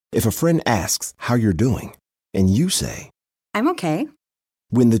If a friend asks how you're doing, and you say, I'm okay.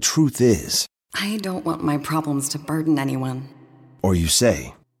 When the truth is, I don't want my problems to burden anyone. Or you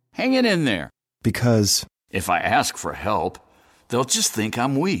say, Hang it in there. Because if I ask for help, they'll just think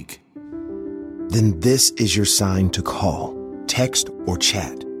I'm weak. Then this is your sign to call, text, or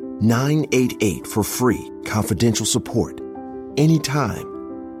chat 988 for free, confidential support.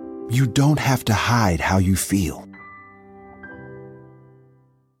 Anytime. You don't have to hide how you feel.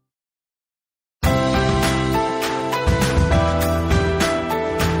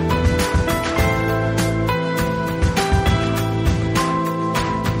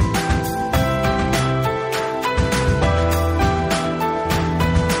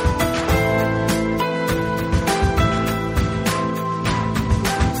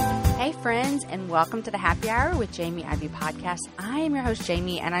 Welcome to the Happy Hour with Jamie Ivy Podcast. I am your host,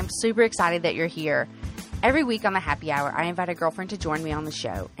 Jamie, and I'm super excited that you're here. Every week on the Happy Hour, I invite a girlfriend to join me on the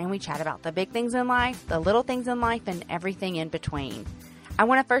show, and we chat about the big things in life, the little things in life, and everything in between. I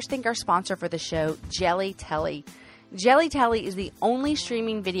want to first thank our sponsor for the show, Jelly Telly. Jelly Telly is the only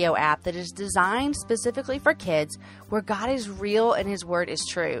streaming video app that is designed specifically for kids, where God is real and His Word is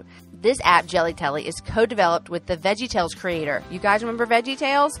true. This app, Jelly Telly, is co-developed with the VeggieTales creator. You guys remember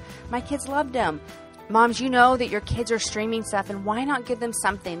VeggieTales? My kids loved them. Moms, you know that your kids are streaming stuff, and why not give them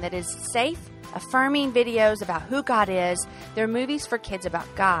something that is safe, affirming videos about who God is? They're movies for kids about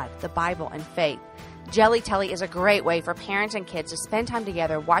God, the Bible, and faith. Jelly Telly is a great way for parents and kids to spend time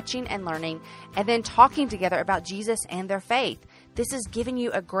together watching and learning, and then talking together about Jesus and their faith. This is giving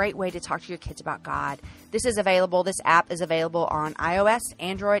you a great way to talk to your kids about God. This app is available on iOS,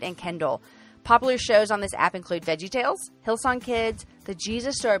 Android, and Kindle. Popular shows on this app include VeggieTales, Hillsong Kids, the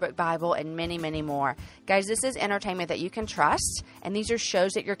Jesus Storybook Bible, and many, many more. Guys, this is entertainment that you can trust, and these are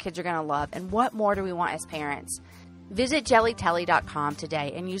shows that your kids are going to love. And what more do we want as parents? Visit jellytelly.com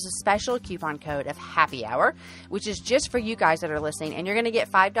today and use a special coupon code of Happy Hour, which is just for you guys that are listening, and you're going to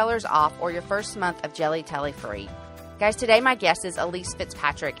get $5 off or your first month of Jelly Telly free. Guys, today my guest is Elyse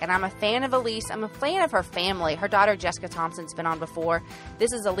Fitzpatrick, and I'm a fan of Elyse. I'm a fan of her family. Her daughter, Jessica Thompson's been on before.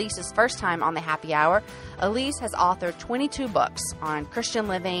 This is Elyse's first time on the Happy Hour. Elyse has authored 22 books on Christian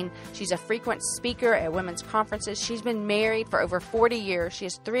living. She's a frequent speaker at women's conferences. She's been married for over 40 years. She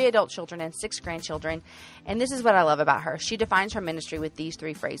has 3 adult children and 6 grandchildren. And this is what I love about her. She defines her ministry with these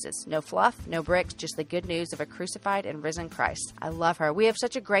 3 phrases: no fluff, no bricks, just the good news of a crucified and risen Christ. I love her. We have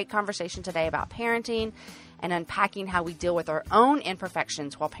such a great conversation today about parenting and unpacking how we deal with our own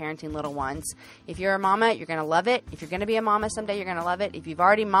imperfections while parenting little ones. If you're a mama, you're going to love it. If you're going to be a mama someday, you're going to love it. If you've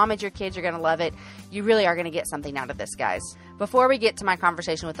already mamaed your kids, you're going to love it. You really are going to get something out of this, guys. Before we get to my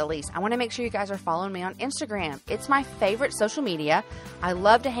conversation with Elyse, I want to make sure you guys are following me on Instagram. It's my favorite social media. I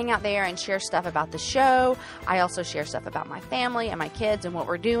love to hang out there and share stuff about the show. I also share stuff about my family and my kids and what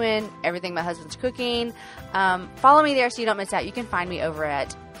we're doing, everything my husband's cooking. Follow me there so you don't miss out. You can find me over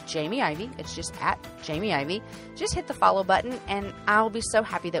at Jamie Ivy. It's just at Jamie Ivy. Just hit the follow button, and I'll be so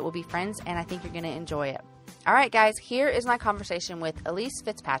happy that we'll be friends, and I think you're going to enjoy it. All right, guys, here is my conversation with Elyse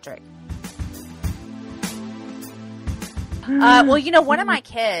Fitzpatrick. Well, you know, one of my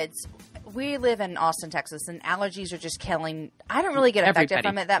kids, we live in Austin, Texas, and allergies are just killing. I don't really get affected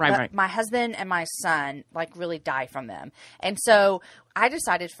from it, but my husband and my son really die from them. And so I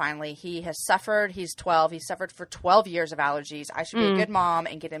decided finally he has suffered. He's 12. He's suffered for 12 years of allergies. I should be a good mom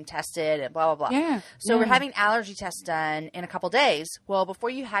and get him tested and blah, blah, blah. Yeah, so we're having allergy tests done in a couple days. Well, before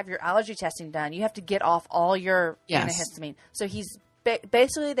you have your allergy testing done, you have to get off all your antihistamine. So he's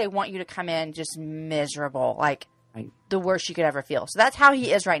basically, they want you to come in just miserable, the worst you could ever feel. So that's how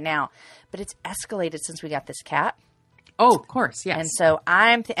he is right now. But it's escalated since we got this cat. Oh, of course, yes. And so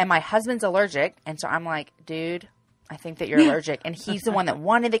and my husband's allergic. And so I'm like, dude, I think that you're allergic. And he's the one that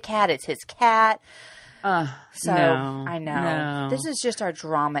wanted the cat. It's his cat. I know. No. This is just our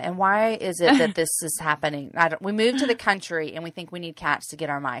drama. And why is it that this is happening? We moved to the country and we think we need cats to get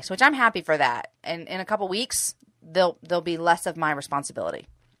our mice, which I'm happy for that. And in a couple weeks, they'll be less of my responsibility.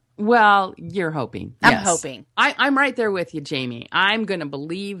 Well, you're hoping. I'm hoping. I'm right there with you, Jamie. I'm going to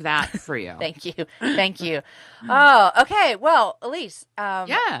believe that for you. Thank you. Thank you. Oh, okay. Well, Elyse.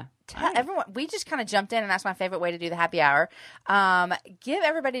 Everyone, we just kind of jumped in, and that's my favorite way to do the happy hour. Give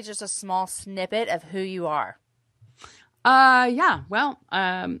everybody just a small snippet of who you are. Well,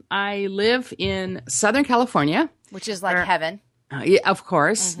 I live in Southern California. Which is like heaven. Yeah, of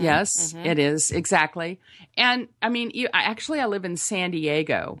course. Mm-hmm, yes, it is. Exactly. And I mean, I live in San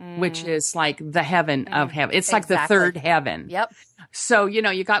Diego, which is like the heaven of heaven. It's like the third heaven. Yep. So,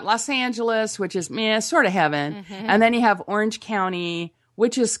 you got Los Angeles, which is sort of heaven. Mm-hmm. And then you have Orange County,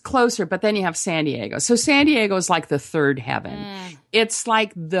 which is closer, but then you have San Diego. So San Diego is like the third heaven. It's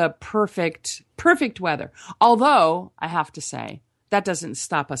like the perfect weather. Although, I have to say, that doesn't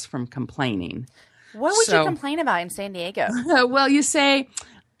stop us from complaining. What would you complain about in San Diego? Well, you say,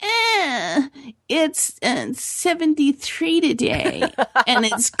 it's 73 today and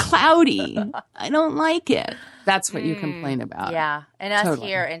it's cloudy. I don't like it. That's what you complain about. Yeah. And us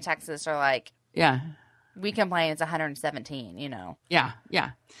here in Texas are like, yeah, we complain it's 117, you know. Yeah.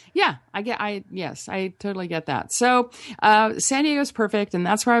 I totally get that. So, San Diego's perfect, and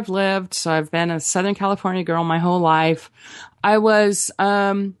that's where I've lived. So I've been a Southern California girl my whole life. I was,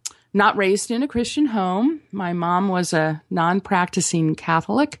 not raised in a Christian home. My mom was a non-practicing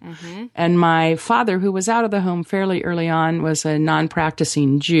Catholic, and my father, who was out of the home fairly early on, was a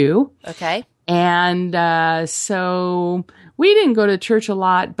non-practicing Jew. Okay. And so we didn't go to church a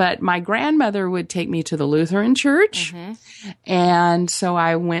lot, but my grandmother would take me to the Lutheran church. And so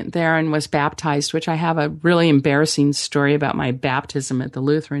I went there and was baptized, which I have a really embarrassing story about my baptism at the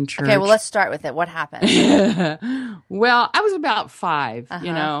Lutheran church. Okay, well, let's start with it. What happened? Well, I was about 5,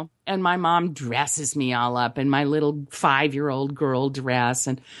 you know, and my mom dresses me all up in my little 5-year-old girl dress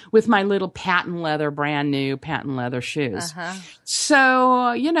and with my little brand new patent leather shoes.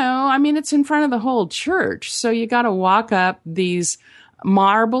 So, you know, I mean, it's in front of the whole church. So you got to walk up these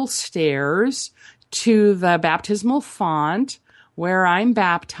marble stairs to the baptismal font where I'm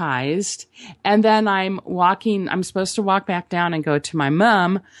baptized. And then I'm supposed to walk back down and go to my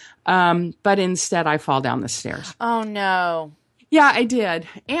mom. But instead I fall down the stairs. Oh no. Yeah, I did.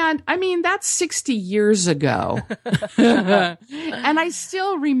 And I mean, that's 60 years ago. And I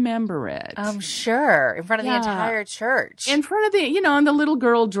still remember it. I'm sure. In front of the entire church. In front of and the little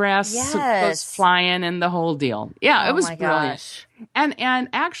girl dress goes flying and the whole deal. Yeah, it was brilliant. Gosh. And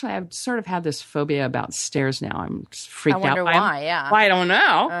actually, I've sort of had this phobia about stairs now. I'm just freaked out. I wonder why, yeah. I don't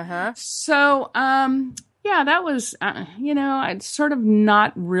know. So, yeah, that was, I'd sort of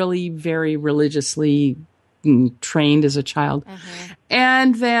not really very religiously trained as a child.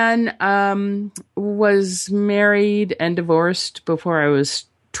 And then was married and divorced before I was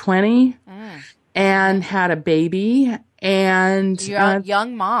 20 and had a baby. And you're a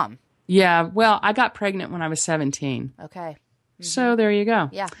young mom. Yeah. Well, I got pregnant when I was 17. Okay. So there you go.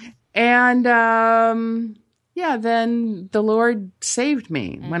 Yeah. And then the Lord saved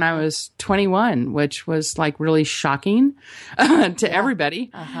me when I was 21, which was like really shocking to everybody.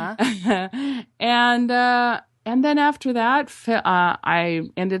 And then after that, I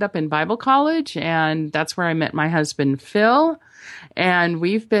ended up in Bible college, and that's where I met my husband, Phil. And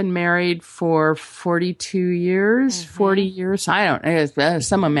we've been married for 42 years, 40 years. I don't know,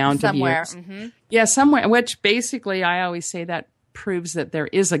 some amount of years. Yeah, somewhere, which basically I always say that proves that there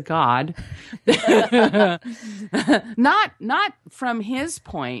is a God. Not from his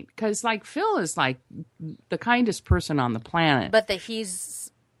point, because like Phil is like the kindest person on the planet.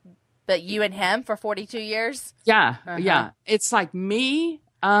 But you and him for 42 years? Yeah. Yeah. It's like me.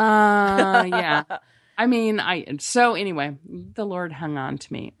 Yeah. I mean, so anyway, the Lord hung on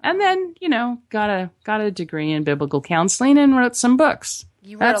to me, and then, got a degree in biblical counseling and wrote some books.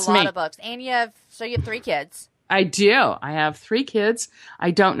 You wrote a lot of books, and you have 3 kids. I do. I have 3 kids.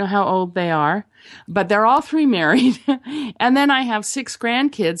 I don't know how old they are, but they're all 3 married. And then I have 6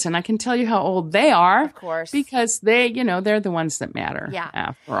 grandkids, and I can tell you how old they are. Of course. Because they're the ones that matter. Yeah.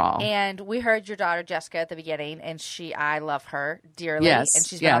 After all. And we heard your daughter, Jessica, at the beginning, and I love her dearly. Yes. And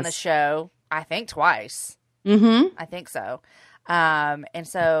she's been on the show, I think, twice. I think so. And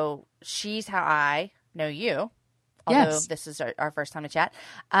so she's how I know you. Although this is our first time to chat.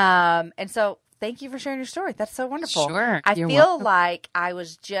 And so thank you for sharing your story. That's so wonderful. Sure. I feel like I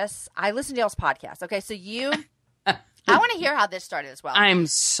listened to y'all's podcast. Okay, so I want to hear how this started as well. I'm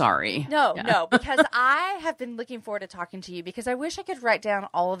sorry. No, because I have been looking forward to talking to you because I wish I could write down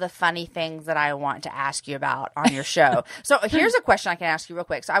all of the funny things that I want to ask you about on your show. So here's a question I can ask you real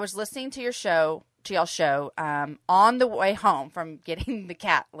quick. So I was listening to y'all's show on the way home from getting the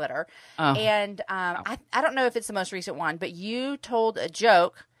cat litter. And I don't know if it's the most recent one, but you told a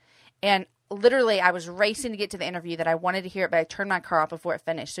joke, and literally I was racing to get to the interview that I wanted to hear it, but I turned my car off before it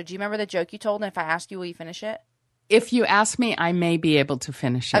finished. So do you remember the joke you told? And if I ask you, will you finish it? If you ask me, I may be able to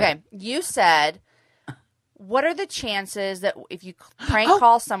finish it. Okay. You said, what are the chances that if you prank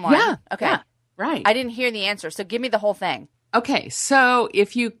call someone? Yeah. Okay. Yeah, right. I didn't hear the answer. So give me the whole thing. Okay. So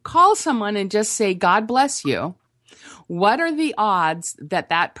if you call someone and just say, God bless you, what are the odds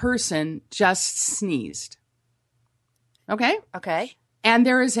that person just sneezed? Okay. Okay. And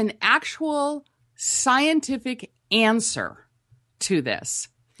there is an actual scientific answer to this.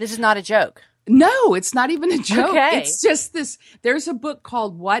 This is not a joke. No, it's not even a joke. Okay. It's just this. There's a book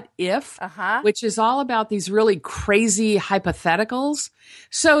called What If, which is all about these really crazy hypotheticals.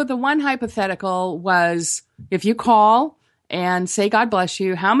 So the one hypothetical was, if you call and say, God bless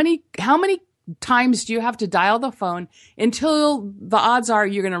you, how many times do you have to dial the phone until the odds are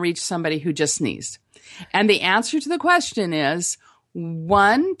you're going to reach somebody who just sneezed? And the answer to the question is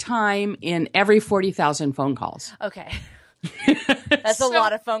one time in every 40,000 phone calls. Okay. That's a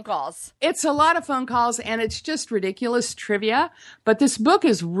lot of phone calls. It's a lot of phone calls, and it's just ridiculous trivia. But this book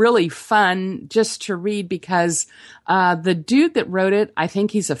is really fun just to read because the dude that wrote it, I think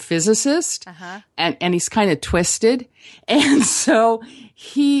he's a physicist, and he's kind of twisted. And so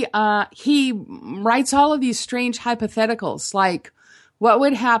he writes all of these strange hypotheticals, like what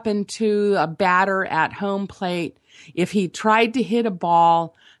would happen to a batter at home plate if he tried to hit a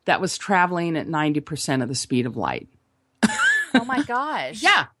ball that was traveling at 90% of the speed of light. Oh my gosh.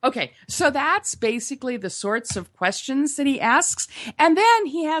 Yeah. Okay. So that's basically the sorts of questions that he asks. And then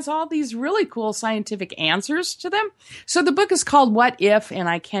he has all these really cool scientific answers to them. So the book is called What If, and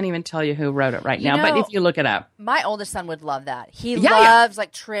I can't even tell you who wrote it right now, but if you look it up. My oldest son would love that. He loves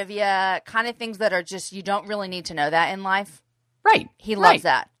like trivia, kind of things that are just, you don't really need to know that in life. Right. He loves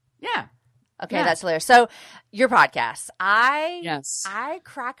that. Yeah. Okay, Yeah. that's hilarious. So your podcast, I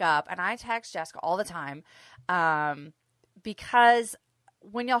crack up and I text Jessica all the time. Because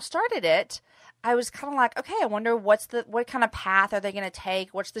when y'all started it, I was kind of like, okay, I wonder what kind of path are they going to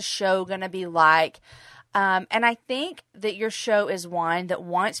take? What's the show going to be like? And I think that your show is one that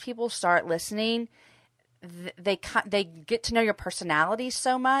once people start listening, they get to know your personality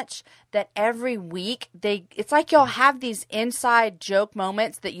so much that every week it's like y'all have these inside joke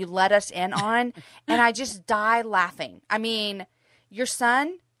moments that you let us in on, and I just die laughing. I mean, your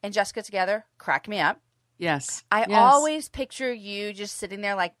son and Jessica together crack me up. Yes. I always picture you just sitting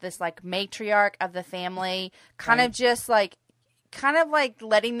there like this, like matriarch of the family, kind of like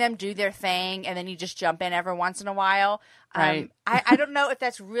letting them do their thing, and then you just jump in every once in a while. Right. I don't know if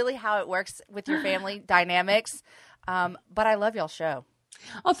that's really how it works with your family dynamics, but I love y'all's show.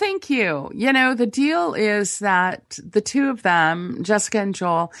 Oh, thank you. You know, the deal is that the two of them, Jessica and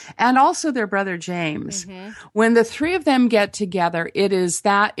Joel, and also their brother James, when the three of them get together,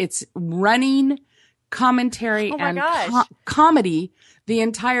 it's running commentary and comedy the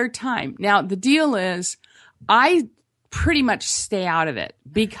entire time. Now, the deal is I pretty much stay out of it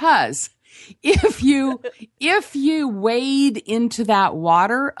because if you wade into that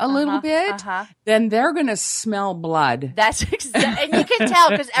water a little bit, then they're going to smell blood. That's exactly, and you can tell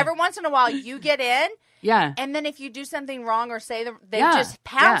because every once in a while you get in. Yeah. And then if you do something wrong or say they just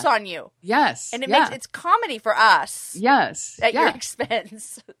pounce on you. Yes. And it's comedy for us. Yes. At your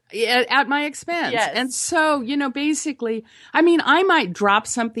expense. At my expense. Yes. And so, basically, I mean, I might drop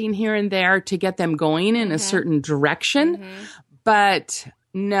something here and there to get them going in a certain direction, but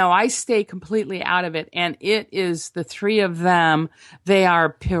no, I stay completely out of it. And it is the three of them. They are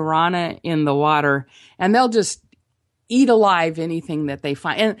piranha in the water, and they'll just eat alive anything that they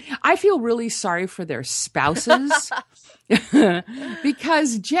find. And I feel really sorry for their spouses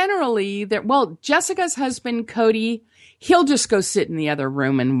because generally Jessica's husband, Cody, he'll just go sit in the other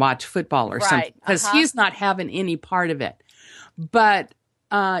room and watch football or something because he's not having any part of it. But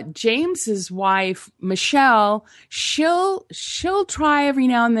James's wife, Michelle, she'll try every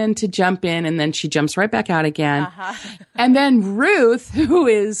now and then to jump in, and then she jumps right back out again. And then Ruth, who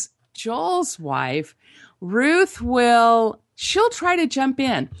is Joel's wife, she'll try to jump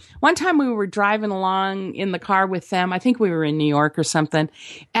in. One time we were driving along in the car with them. I think we were in New York or something.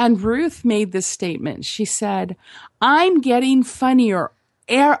 And Ruth made this statement. She said, I'm getting funnier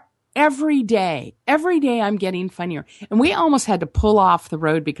every day. Every day I'm getting funnier. And we almost had to pull off the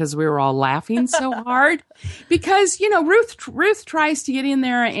road because we were all laughing so hard. Because, Ruth tries to get in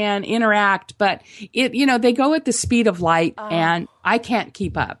there and interact, but they go at the speed of light and I can't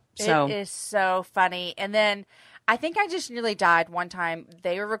keep up. So it is so funny. And then I think I just nearly died one time.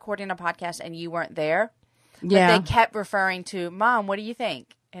 They were recording a podcast and you weren't there. But they kept referring to, Mom, what do you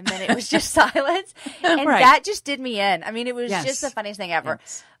think? And then it was just silence. And that just did me in. I mean, it was just the funniest thing ever.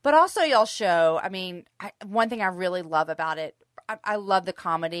 Yes. But also y'all show, I mean, one thing I really love about it, I love the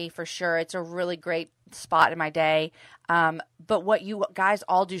comedy for sure. It's a really great spot in my day. But what you guys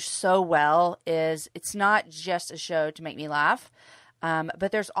all do so well is it's not just a show to make me laugh.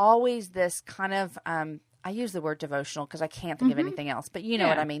 But there's always this kind of, I use the word devotional because I can't think of anything else, but you know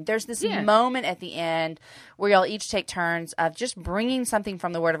what I mean. There's this moment at the end where y'all each take turns of just bringing something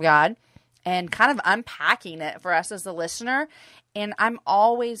from the Word of God and kind of unpacking it for us as the listener. And I'm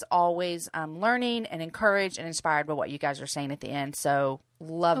always learning and encouraged and inspired by what you guys are saying at the end. So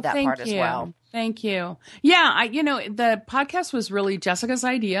love that part as well. Thank you. Yeah, the podcast was really Jessica's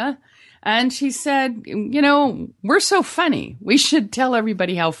idea. And she said, we're so funny. We should tell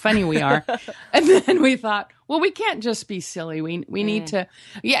everybody how funny we are. And then we thought, well, we can't just be silly. We need to.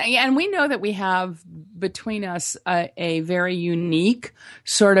 Yeah. And we know that we have between us a very unique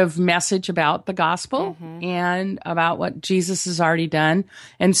sort of message about the gospel and about what Jesus has already done.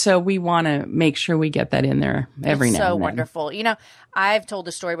 And so we want to make sure we get that in there every now and then. So wonderful. I've told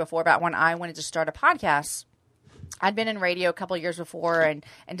the story before about when I wanted to start a podcast. I'd been in radio a couple of years before and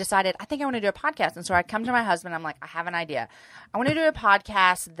decided, I think I want to do a podcast. And so I come to my husband. I'm like, I have an idea. I want to do a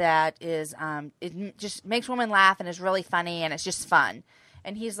podcast that is, it just makes women laugh and is really funny and it's just fun.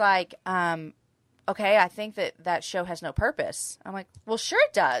 And he's like, okay, I think that show has no purpose. I'm like, well, sure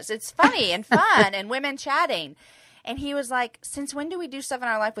it does. It's funny and fun and women chatting. And he was like, since when do we do stuff in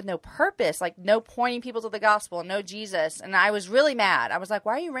our life with no purpose? Like no pointing people to the gospel, no Jesus. And I was really mad. I was like,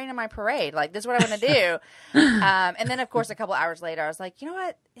 why are you raining my parade? Like, this is what I want to do. And then, of course, a couple hours later, I was like, you know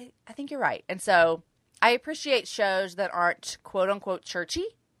what? I think you're right. And so I appreciate shows that aren't quote unquote churchy,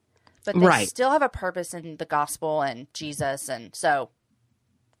 but they still have a purpose in the gospel and Jesus. And so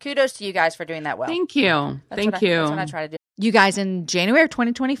kudos to you guys for doing that well. Thank you. Thank you. That's what I try to do. You guys, in January of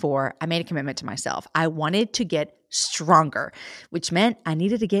 2024, I made a commitment to myself. I wanted to get stronger, which meant I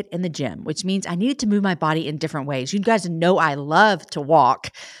needed to get in the gym, which means I needed to move my body in different ways. You guys know I love to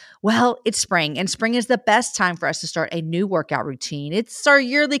walk. Well, it's spring, and spring is the best time for us to start a new workout routine. It's our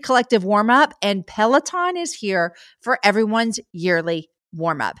yearly collective warm-up, and Peloton is here for everyone's yearly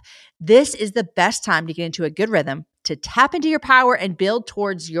warm-up. This is the best time to get into a good rhythm, to tap into your power and build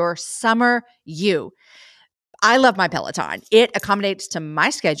towards your summer you. I love my Peloton. It accommodates to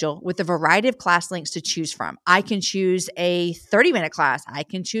my schedule with a variety of class links to choose from. I can choose a 30-minute class. I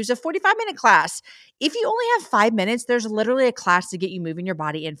can choose a 45-minute class. If you only have 5 minutes, there's literally a class to get you moving your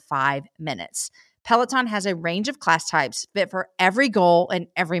body in 5 minutes. Peloton has a range of class types fit for every goal and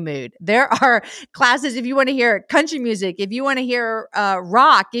every mood. There are classes if you want to hear country music, if you want to hear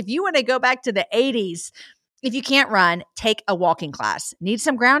rock, if you want to go back to the 80s. If you can't run, take a walking class. Need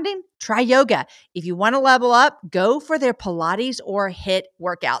some grounding? Try yoga. If you want to level up, go for their Pilates or HIIT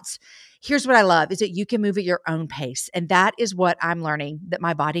workouts. Here's what I love is that you can move at your own pace. And that is what I'm learning that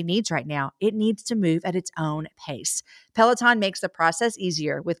my body needs right now. It needs to move at its own pace. Peloton makes the process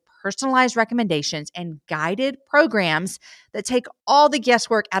easier with personalized recommendations and guided programs that take all the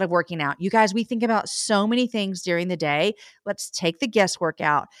guesswork out of working out. You guys, we think about so many things during the day. Let's take the guesswork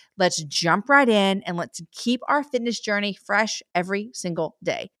out. Let's jump right in and let's keep our fitness journey fresh every single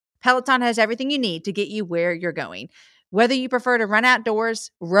day. Peloton has everything you need to get you where you're going. Whether you prefer to run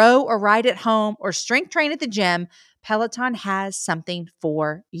outdoors, row or ride at home, or strength train at the gym, Peloton has something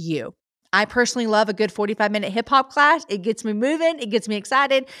for you. I personally love a good 45-minute hip-hop class. It gets me moving. It gets me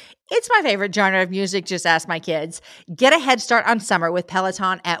excited. It's my favorite genre of music. Just ask my kids. Get a head start on summer with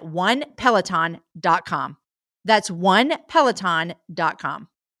Peloton at onepeloton.com. That's onepeloton.com.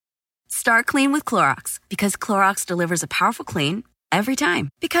 Start clean with Clorox because Clorox delivers a powerful clean every time.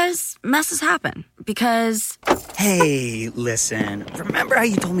 Because messes happen. Because... Hey, listen. Remember how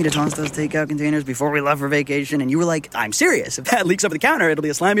you told me to toss those takeout containers before we left for vacation? And you were like, I'm serious. If that leaks over the counter, it'll be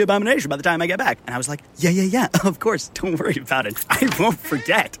a slimy abomination by the time I get back. And I was like, yeah, of course. Don't worry about it. I won't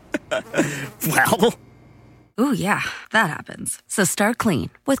forget. Well... Ooh, yeah, that happens. So start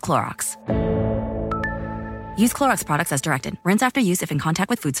clean with Clorox. Use Clorox products as directed. Rinse after use if in contact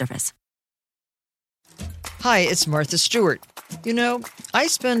with food surface. Hi, it's Martha Stewart. You know, I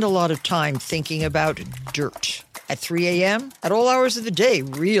spend a lot of time thinking about dirt. At 3 a.m., at all hours of the day,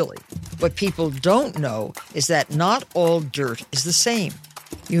 really. What people don't know is that not all dirt is the same.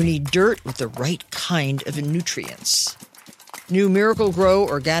 You need dirt with the right kind of nutrients. New Miracle Grow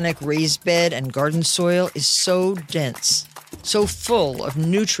organic raised bed and garden soil is so dense, so full of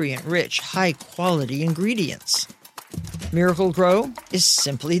nutrient-rich, high-quality ingredients. Miracle Grow is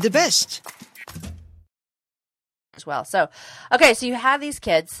simply the best. As well. So, okay, so you have these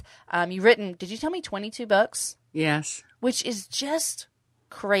kids. You've written, did you tell me 22 books? Yes. Which is just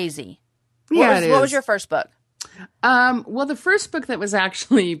crazy. What was your first book? Well, the first book that was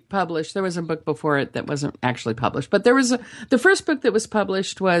actually published, there was a book before it that wasn't actually published, but the first book that was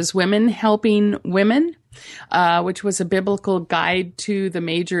published was Women Helping Women, which was a biblical guide to the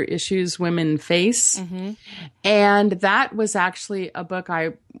major issues women face. Mm-hmm. And that was actually a book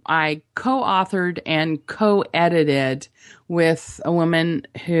I I co-authored and co-edited with a woman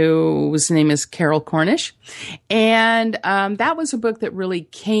whose name is Carol Cornish. And that was a book that really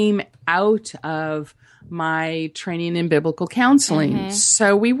came out of my training in biblical counseling.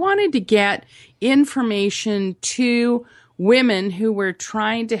 So we wanted to get information to women who were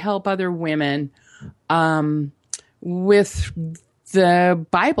trying to help other women with the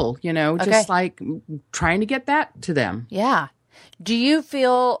Bible, just like trying to get that to them. Yeah. Do you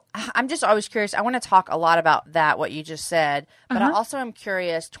feel, I'm just always curious, I want to talk a lot about that, what you just said, but I also am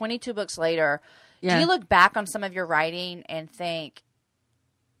curious, 22 books later, do you look back on some of your writing and think,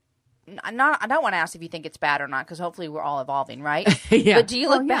 I don't want to ask if you think it's bad or not, because hopefully we're all evolving, right? But do you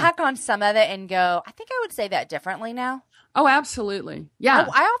look back on some of it and go, I think I would say that differently now? Oh, absolutely. Yeah.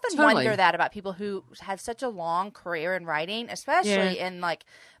 I often wonder that about people who have such a long career in writing, especially in like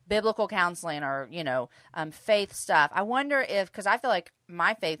biblical counseling or, faith stuff. I wonder if, because I feel like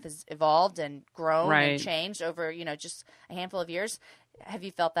my faith has evolved and grown and changed over, just a handful of years. Have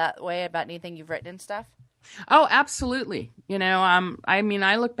you felt that way about anything you've written and stuff? Oh, absolutely.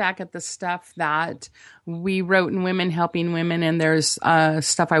 I look back at the stuff that we wrote in Women Helping Women, and there's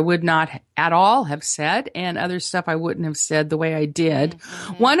stuff I would not at all have said and other stuff I wouldn't have said the way I did.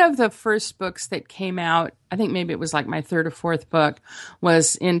 One of the first books that came out, I think maybe it was like my third or fourth book,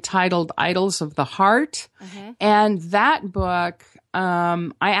 was entitled Idols of the Heart. And that book,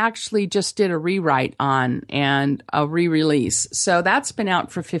 I actually just did a rewrite on and a re-release. So that's been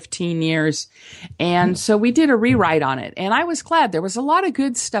out for 15 years. And so we did a rewrite on it. And I was glad. There was a lot of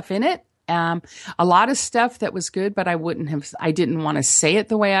good stuff in it. A lot of stuff that was good, but I didn't want to say it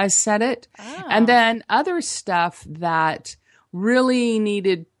the way I said it. And then other stuff that really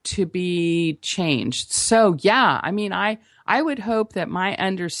needed to be changed. So yeah, I would hope that my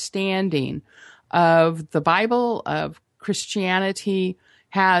understanding of the Bible, of Christianity,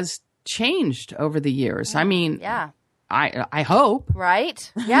 has changed over the years. I hope.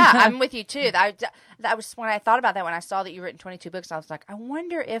 Right? Yeah, I'm with you too. That was when I thought about that, when I saw that you written 22 books, I was like, I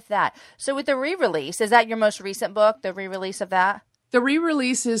wonder if that. So with the re-release, is that your most recent book, the re-release of that? The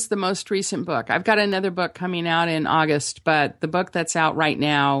re-release is the most recent book. I've got another book coming out in August, but the book that's out right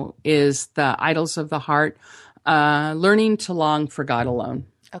now is The Idols of the Heart, Learning to Long for God Alone.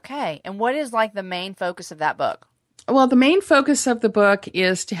 Okay. And what is like the main focus of that book? Well, the main focus of the book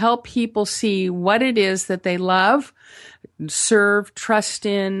is to help people see what it is that they love, serve, trust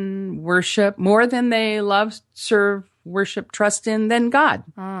in, worship more than they love, serve, worship, trust in than God,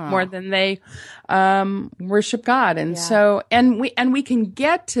 more than they worship God. And so, and we can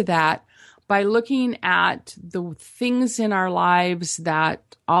get to that by looking at the things in our lives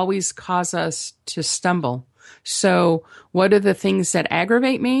that always cause us to stumble. So what are the things that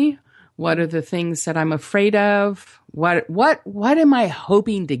aggravate me? What are the things that I'm afraid of? What am I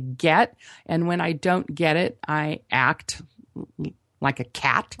hoping to get? And when I don't get it, I act like a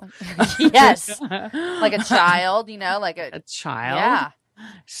cat. Yes. Like a child, like a child. Yeah.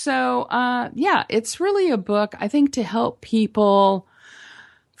 So, it's really a book, I think, to help people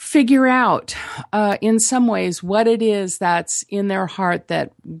figure out, in some ways, what it is that's in their heart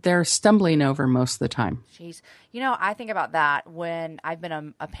that they're stumbling over most of the time. Jeez. I think about that when I've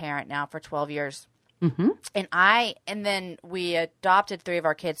been a parent now for 12 years. And then we adopted 3 of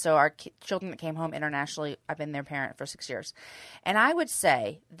our kids. So our children that came home internationally, I've been their parent for 6 years. And I would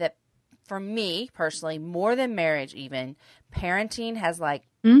say that for me personally, more than marriage even, parenting has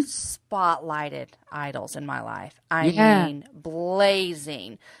spotlighted idols in my life. I mean,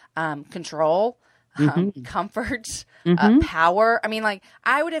 blazing control, comfort, power.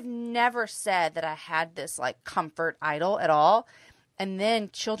 I would have never said that I had this comfort idol at all. And then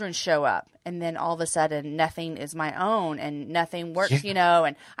children show up, and then all of a sudden nothing is my own and nothing works,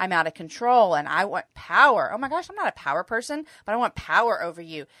 and I'm out of control and I want power. Oh my gosh, I'm not a power person, but I want power over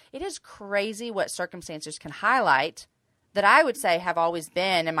you. It is crazy what circumstances can highlight that I would say have always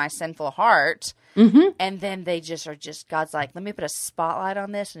been in my sinful heart. And then they are God's like, let me put a spotlight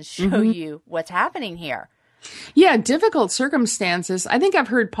on this and show you what's happening here. Yeah, difficult circumstances. I think I've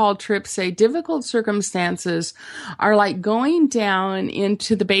heard Paul Tripp say difficult circumstances are like going down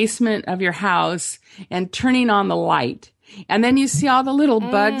into the basement of your house and turning on the light. And then you see all the little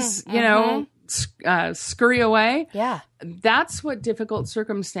bugs, scurry away. Yeah. That's what difficult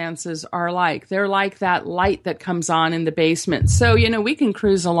circumstances are like. They're like that light that comes on in the basement. So, we can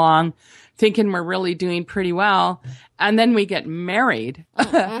cruise along thinking we're really doing pretty well. And then we get married.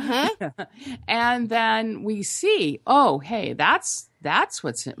 And then we see, oh, hey, that's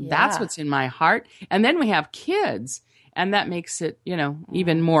what's in my heart. And then we have kids. And that makes it,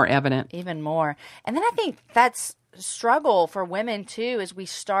 even more evident. Even more. And then I think that's struggle for women too is we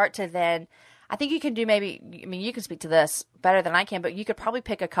start to then, I think you can do you can speak to this better than I can, but you could probably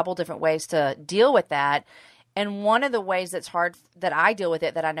pick a couple different ways to deal with that. And one of the ways that's hard that I deal with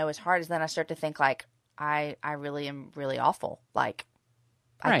it that I know is hard is then I start to think like, I really am really awful. Like,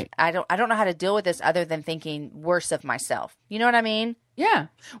 right. I don't know how to deal with this other than thinking worse of myself. You know what I mean? Yeah.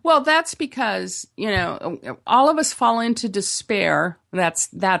 Well, that's because, all of us fall into despair. That's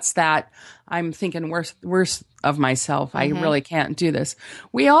that. I'm thinking worse of myself. I really can't do this.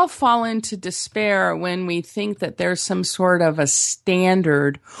 We all fall into despair when we think that there's some sort of a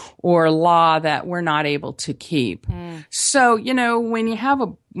standard or law that we're not able to keep. So, when you have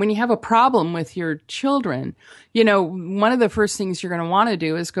a problem with your children, one of the first things you're going to want to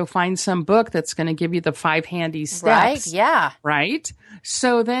do is go find some book that's going to give you the 5 handy steps. Right. Yeah. Right.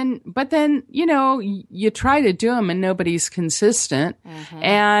 So then, you try to do them and nobody's consistent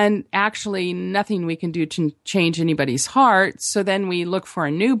and actually nothing we can do to change anybody's heart. So then we look for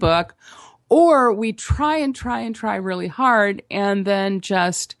a new book, or we try really hard and then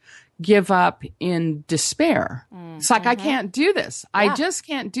just give up in despair. It's like, I can't do this. Yeah. I just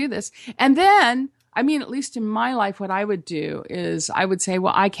can't do this. And then, at least in my life, what I would do is I would say,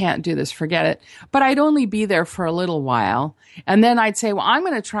 well, I can't do this. Forget it. But I'd only be there for a little while. And then I'd say, well, I'm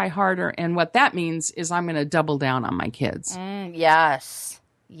going to try harder. And what that means is I'm going to double down on my kids. Yes.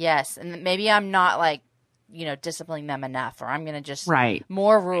 Yes. And maybe I'm not disciplining them enough, or I'm going to just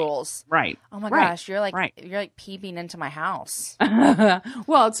more rules. Right. Oh my gosh. You're like peeping into my house.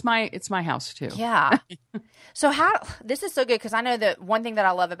 Well, it's my house too. Yeah. So this is so good. 'Cause I know that one thing that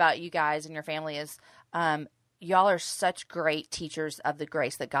I love about you guys and your family is, y'all are such great teachers of the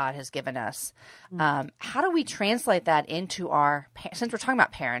grace that God has given us. How do we translate that into since we're talking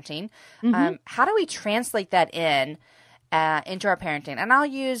about parenting, how do we translate that into our parenting? And I'll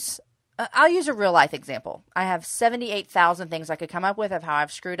use a real life example. I have 78,000 things I could come up with of how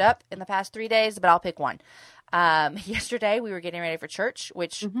I've screwed up in the past 3 days, but I'll pick one. Yesterday we were getting ready for church,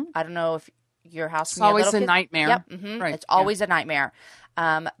 which I don't know if your house. It's always a nightmare. Yep. Right. It's always a nightmare.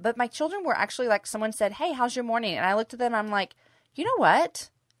 But my children were actually someone said, "Hey, how's your morning?" And I looked at them and I'm like, you know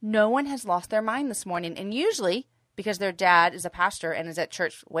what? No one has lost their mind this morning. And usually, because their dad is a pastor and is at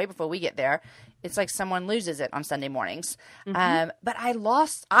church way before we get there, it's like someone loses it on Sunday mornings. But I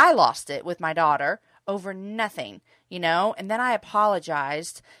lost it with my daughter over nothing, and then I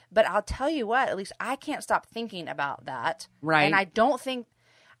apologized. But I'll tell you what, at least I can't stop thinking about that. Right. And I don't think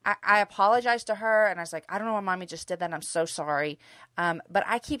I apologized to her, and I was like, I don't know why mommy just did that. I'm so sorry. But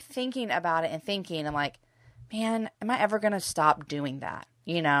I keep thinking about it and thinking, I'm like, man, am I ever going to stop doing that?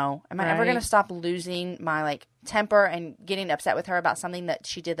 Am I ever going to stop losing my temper and getting upset with her about something that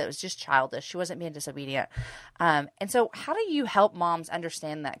she did that was just childish? She wasn't being disobedient. And so how do you help moms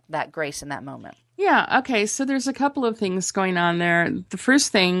understand that grace in that moment? Yeah. Okay. So there's a couple of things going on there. The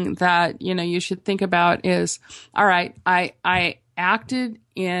first thing that, you should think about is, all right, I acted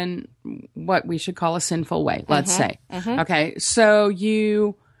in what we should call a sinful way, let's say. Okay. So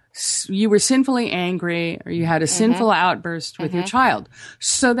you were sinfully angry, or you had a sinful outburst with your child.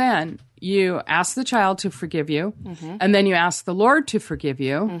 So then you ask the child to forgive you, and then you ask the Lord to forgive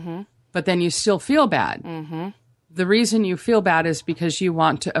you, but then you still feel bad. The reason you feel bad is because you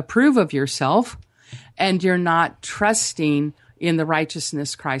want to approve of yourself, and you're not trusting in the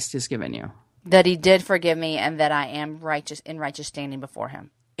righteousness Christ has given you. That he did forgive me, and that I am righteous standing before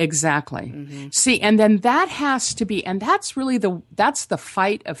him. Exactly. See, and then that has to be, and that's really that's the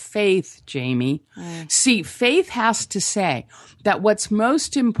fight of faith, Jamie. See, faith has to say that what's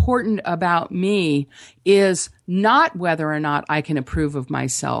most important about me is not whether or not I can approve of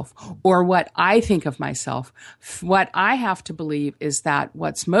myself or what I think of myself. What I have to believe is that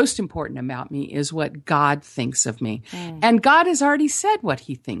what's most important about me is what God thinks of me. And God has already said what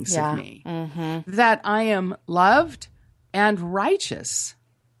he thinks of me. That I am loved and righteous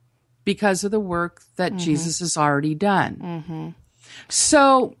because of the work that Jesus has already done.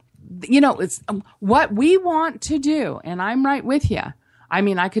 So, it's what we want to do. And I'm right with you.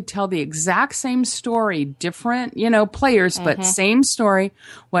 I could tell the exact same story, different, players, but same story.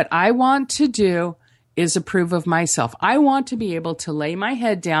 What I want to do is approve of myself. I want to be able to lay my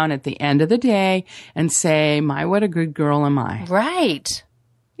head down at the end of the day and say, what a good girl am I. Right.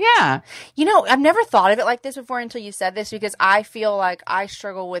 Yeah. I've never thought of it like this before until you said this, because I feel like I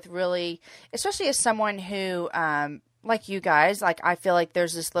struggle with really, especially as someone who, like you guys, I feel like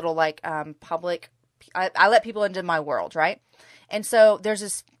there's this little public, I let people into my world, right? And so there's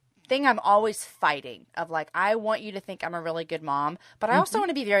this thing I'm always fighting of I want you to think I'm a really good mom, but I also want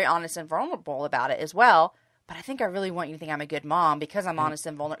to be very honest and vulnerable about it as well. but I think I really want you to think I'm a good mom because I'm honest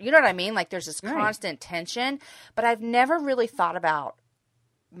and vulnerable. You know what I mean? Like there's this constant tension, but I've never really thought about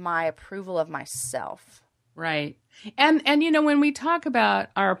my approval of myself. Right. And when we talk about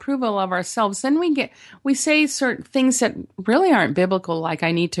our approval of ourselves, then we say certain things that really aren't biblical, like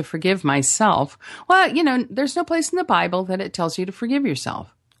I need to forgive myself. Well, there's no place in the Bible that it tells you to forgive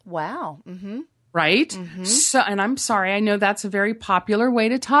yourself. Wow. Mm-hmm. Right? Mm-hmm. So, and I'm sorry, I know that's a very popular way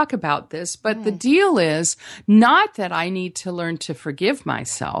to talk about this, but the deal is not that I need to learn to forgive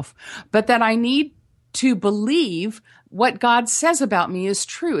myself, but that I need to believe what God says about me is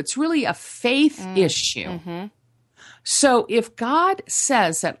true. It's really a faith issue. Mm-hmm. So if God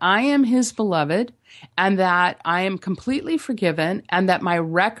says that I am his beloved and that I am completely forgiven and that my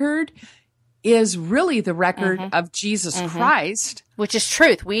record is really the record of Jesus Christ. Which is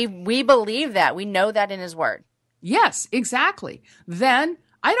truth. We believe that. We know that in his word. Yes, exactly. Then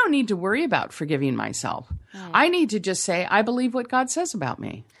I don't need to worry about forgiving myself. I need to just say, I believe what God says about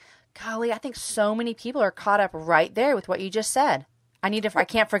me. Golly, I think so many people are caught up right there with what you just said. I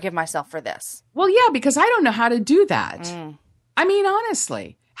can't forgive myself for this. Well, yeah, because I don't know how to do that. I mean,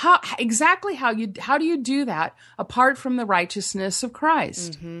 honestly, how do you do that apart from the righteousness of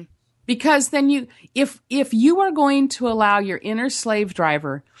Christ? Mm-hmm. Because then if you are going to allow your inner slave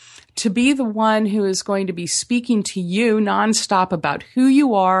driver to be the one who is going to be speaking to you nonstop about who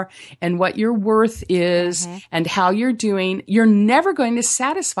you are and what your worth is and how you're doing, you're never going to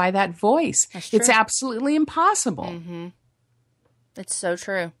satisfy that voice. It's absolutely impossible. Mm-hmm. It's so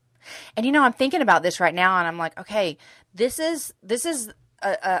true. And I'm thinking about this right now and I'm like, okay, this is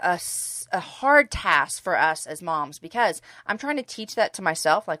a hard task for us as moms because I'm trying to teach that to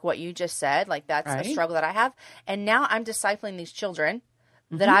myself, like what you just said, like that's a struggle that I have. And now I'm discipling these children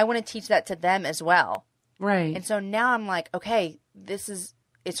that I want to teach that to them as well. Right. And so now I'm like, okay, it's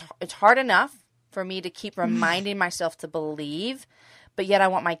hard enough for me to keep reminding myself to believe, but yet I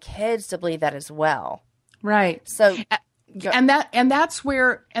want my kids to believe that as well. Right. So and that's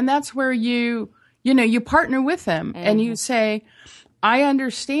where you partner with them and you say, I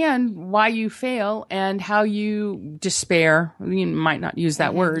understand why you fail and how you despair. You might not use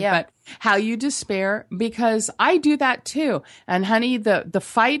that word, but how you despair, because I do that too. And honey, the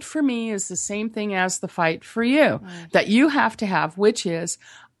fight for me is the same thing as the fight for you that you have to have, which is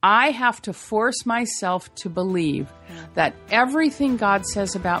I have to force myself to believe that everything God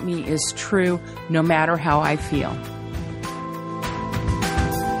says about me is true, no matter how I feel.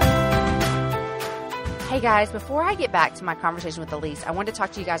 Hey guys, before I get back to my conversation with Elyse, I want to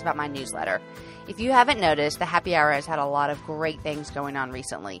talk to you guys about my newsletter. If you haven't noticed, the Happy Hour has had a lot of great things going on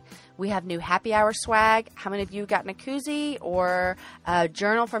recently. We have new Happy Hour swag. How many of you gotten a koozie or a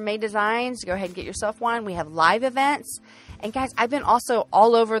journal from May Designs? Go ahead and get yourself one. We have live events. And guys, I've been also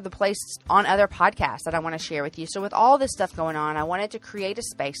all over the place on other podcasts that I want to share with you. So with all this stuff going on, I wanted to create a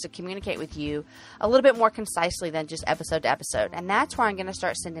space to communicate with you a little bit more concisely than just episode to episode. And that's why I'm going to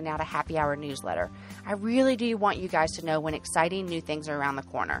start sending out a Happy Hour newsletter. I really do want you guys to know when exciting new things are around the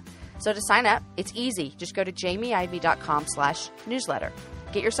corner. So to sign up, it's easy. Just go to jamieivy.com/newsletter.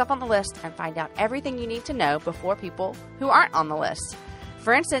 Get yourself on the list and find out everything you need to know before people who aren't on the list.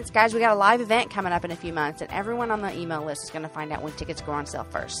 For instance, guys, we got a live event coming up in a few months, and everyone on the email list is going to find out when tickets go on sale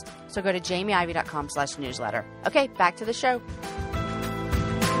first. So go to jamieivy.com/newsletter. Okay, back to the show.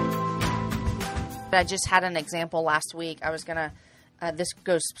 I just had an example last week. I was going to, this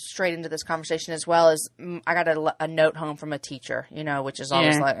goes straight into this conversation as well, as I got a note home from a teacher, which is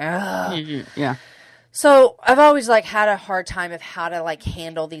always like, ugh. Yeah. So I've always had a hard time of how to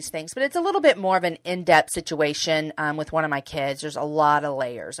handle these things, but it's a little bit more of an in-depth situation with one of my kids. There's a lot of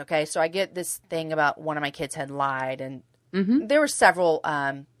layers. Okay. So I get this thing about one of my kids had lied, and there were several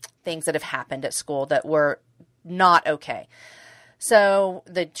things that have happened at school that were not okay. So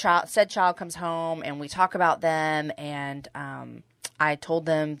the said child comes home and we talk about them, and I told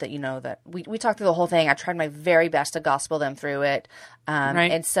them that, that we talked through the whole thing. I tried my very best to gospel them through it.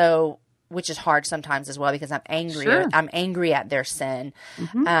 Right. And so, which is hard sometimes as well because I'm angry. Sure. I'm angry at their sin.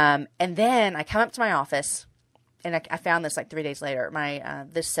 And then I come up to my office, and I found this 3 days later. My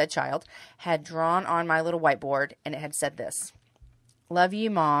this said child had drawn on my little whiteboard, and it had said this: "Love you,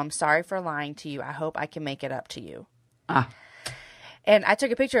 Mom. Sorry for lying to you. I hope I can make it up to you." And I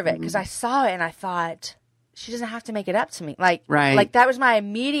took a picture of it because I saw it and I thought, she doesn't have to make it up to me. That was my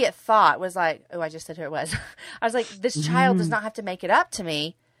immediate thought, was oh, I just said who it was. I was like, this child does not have to make it up to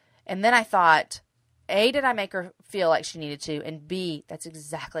me. And then I thought, A, did I make her feel like she needed to? And B, that's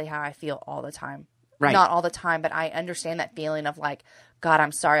exactly how I feel all the time. Right. Not all the time, but I understand that feeling of God,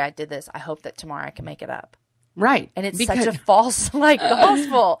 I'm sorry I did this. I hope that tomorrow I can make it up. Right. And it's such a false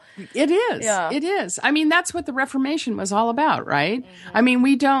gospel. It is. Yeah. It is. I mean, that's what the Reformation was all about, right? I mean,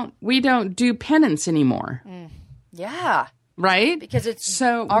 we don't do penance anymore. Yeah. Right? Because it's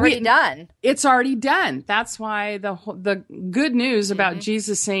already done. It's already done. That's why the good news about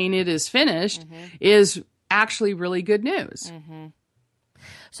Jesus saying it is finished is actually really good news.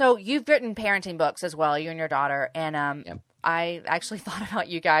 So you've written parenting books as well, you and your daughter. And I actually thought about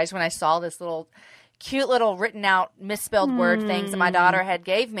you guys when I saw this cute little written out misspelled word things that my daughter had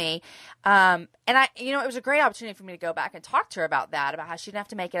gave me. And it was a great opportunity for me to go back and talk to her about that, about how she didn't have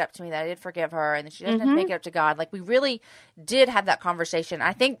to make it up to me, that I did forgive her, and that she doesn't have to make it up to God. Like, we really did have that conversation.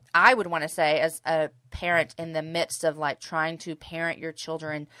 I think I would want to say, as a parent in the midst of like trying to parent your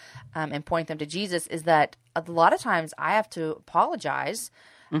children and point them to Jesus, is that a lot of times I have to apologize.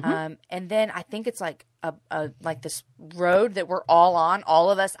 And then I think it's like like this road that we're all on, all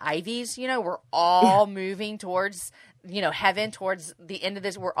of us Ivies, we're all moving towards, heaven, towards the end of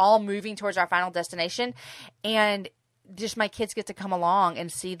this. We're all moving towards our final destination. And just my kids get to come along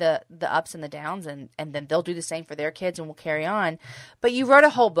and see the ups and the downs, and then they'll do the same for their kids, and we'll carry on. But you wrote a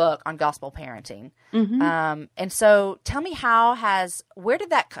whole book on gospel parenting. And so tell me, where did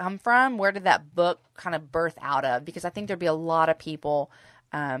that come from? Where did that book kind of birth out of? Because I think there'd be a lot of people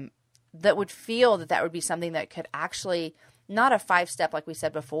that would feel that would be something that could actually, not a 5-step like we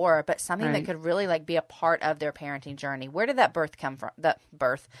said before, but something that could really like be a part of their parenting journey. Where did that birth come from?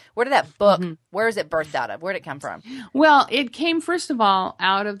 Where did that book, where is it birthed out of? Where did it come from? Well, it came, first of all,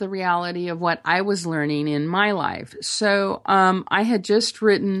 out of the reality of what I was learning in my life. So I had just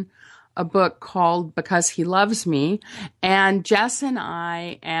written a book called Because He Loves Me. And Jess and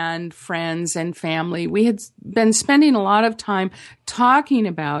I and friends and family, we had been spending a lot of time talking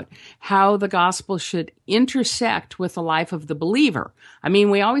about how the gospel should intersect with the life of the believer. I mean,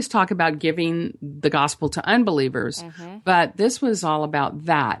 we always talk about giving the gospel to unbelievers, but this was all about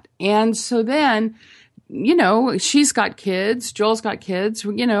that. And so then, she's got kids, Joel's got kids,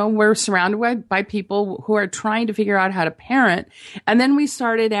 we're surrounded by people who are trying to figure out how to parent. And then we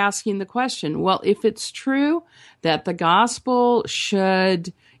started asking the question, well, if it's true that the gospel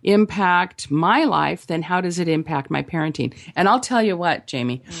should impact my life, then how does it impact my parenting? And I'll tell you what,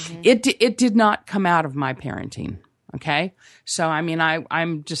 Jamie, it did not come out of my parenting. Okay. So, I mean,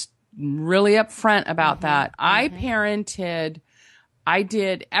 I'm just really upfront about that. I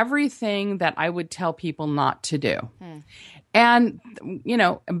did everything that I would tell people not to do. And,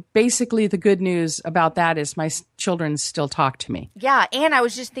 basically the good news about that is my children still talk to me. Yeah. And I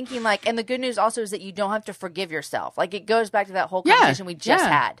was just thinking and the good news also is that you don't have to forgive yourself. Like, it goes back to that whole conversation we just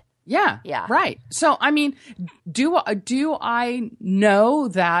had. Yeah. Right. So, I mean, do I know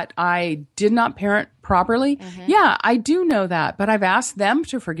that I did not parent properly? Yeah, I do know that, but I've asked them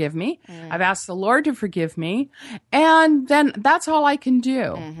to forgive me. I've asked the Lord to forgive me, and then that's all I can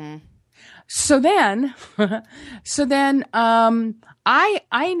do. So then,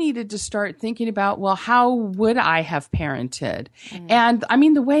 I needed to start thinking about, well, how would I have parented? And I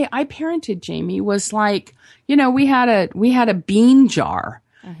mean, the way I parented, Jamie, was like, we had a bean jar.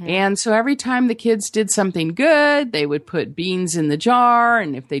 And so every time the kids did something good, they would put beans in the jar.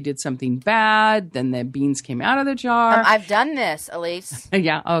 And if they did something bad, then the beans came out of the jar. I've done this, Elyse.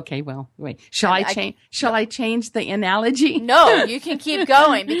 Yeah. Okay. Well, wait. Shall I change the analogy? No, you can keep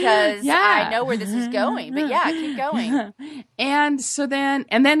going because I know where this is going. But yeah, keep going. And so then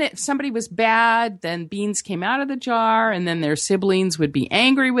if somebody was bad, then beans came out of the jar, and then their siblings would be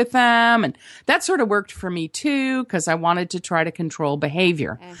angry with them. And that sort of worked for me too, because I wanted to try to control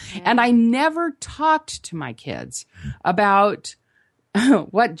behavior. And I never talked to my kids about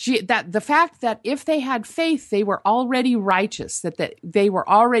the fact that if they had faith, they were already righteous, that they were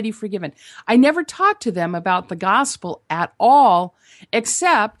already forgiven. I never talked to them about the gospel at all,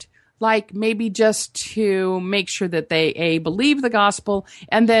 except like maybe just to make sure that they A, believe the gospel,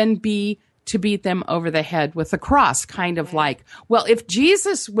 and then B, to beat them over the head with a cross, kind of like, well, if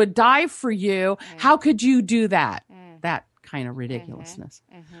Jesus would die for you, how could you do that? That kind of ridiculousness.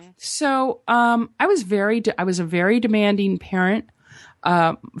 So I was a very demanding parent.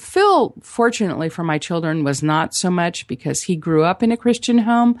 Phil, fortunately for my children, was not so much, because he grew up in a Christian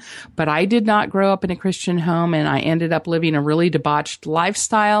home, but I did not grow up in a Christian home, and I ended up living a really debauched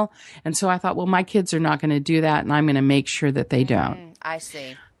lifestyle. And so I thought, well, my kids are not going to do that, and I'm going to make sure that they don't. I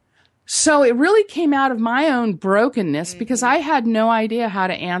see. So it really came out of my own brokenness, because I had no idea how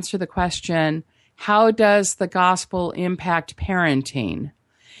to answer the question, how does the gospel impact parenting?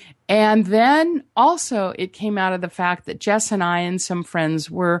 And then also it came out of the fact that Jess and I and some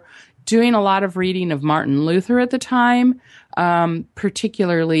friends were doing a lot of reading of Martin Luther at the time,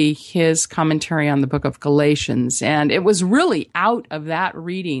 particularly his commentary on the book of Galatians. And it was really out of that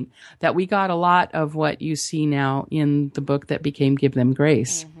reading that we got a lot of what you see now in the book that became Give Them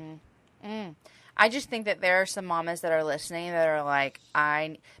Grace. I just think that there are some mamas that are listening that are like,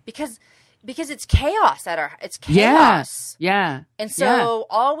 because it's chaos it's chaos. Yeah. And so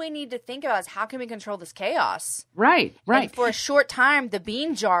all we need to think about is how can we control this chaos? Right. And for a short time, the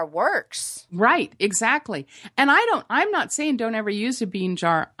bean jar works. Right, exactly. And I'm not saying don't ever use a bean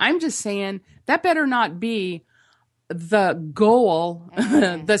jar. I'm just saying that better not be the goal,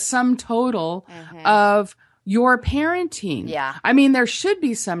 the sum total of your parenting. Yeah. I mean, there should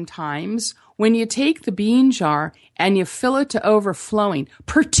be some times when you take the bean jar and you fill it to overflowing,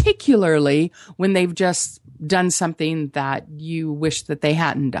 particularly when they've just done something that you wish that they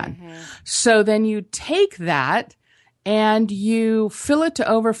hadn't done. So then you take that and you fill it to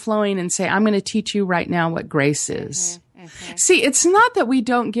overflowing and say, I'm going to teach you right now what grace is. See, it's not that we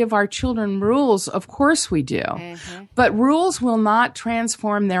don't give our children rules. Of course we do. But rules will not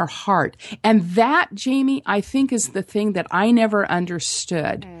transform their heart. And that, Jamie, I think is the thing that I never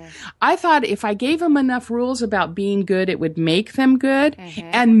understood. I thought if I gave them enough rules about being good, it would make them good.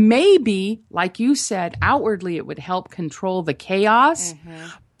 And maybe, like you said, outwardly it would help control the chaos.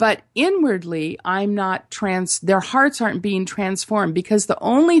 But inwardly, their hearts aren't being transformed, because the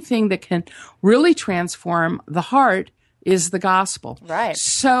only thing that can really transform the heart is the gospel. Right.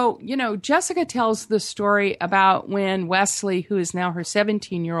 So, Jessica tells the story about when Wesley, who is now her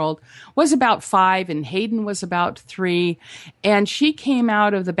 17-year-old, was about 5 and Hayden was about 3. And she came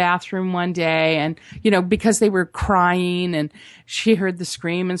out of the bathroom one day and, because they were crying and she heard the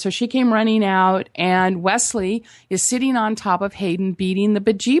scream. And so she came running out and Wesley is sitting on top of Hayden, beating the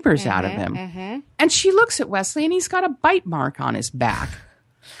bejeebers out of him. And she looks at Wesley and he's got a bite mark on his back.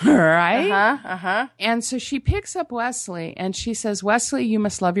 Right? And so she picks up Wesley and she says, Wesley, you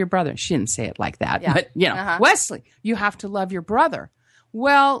must love your brother. She didn't say it like that, but Wesley, you have to love your brother.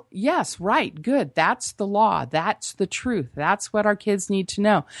 Well, yes, right, good. That's the law. That's the truth. That's what our kids need to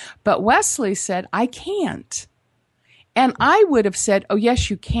know. But Wesley said, I can't. And I would have said, oh, yes,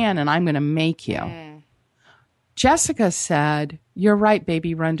 you can, and I'm going to make you. Jessica said, you're right,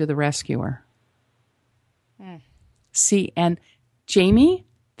 baby, run to the rescuer. See, and Jamie,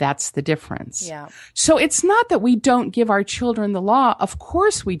 that's the difference. Yeah. So it's not that we don't give our children the law. Of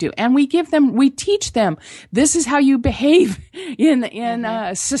course we do. And we teach them, this is how you behave in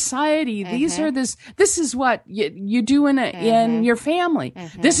society. This is what you do in your family.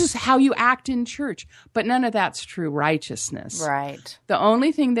 This is how you act in church. But none of that's true righteousness. Right. The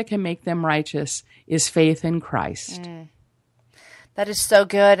only thing that can make them righteous is faith in Christ. That is so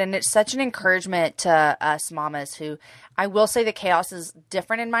good. And it's such an encouragement to us mamas who, I will say the chaos is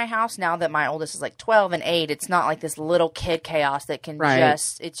different in my house now that my oldest is like 12 and 8. It's not like this little kid chaos that can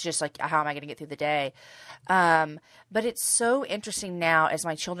it's just like, how am I going to get through the day? But it's so interesting now as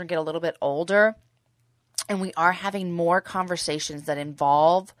my children get a little bit older and we are having more conversations that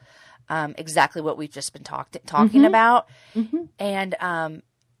involve exactly what we've just been talking about.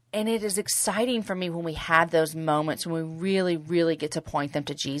 And it is exciting for me when we have those moments when we really, really get to point them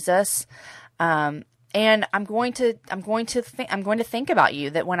to Jesus. And I'm going to think about you,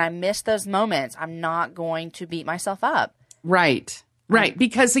 that when I miss those moments, I'm not going to beat myself up. Right.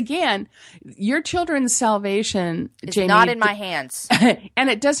 Because again, your children's salvation, it's Jamie, not in my hands. And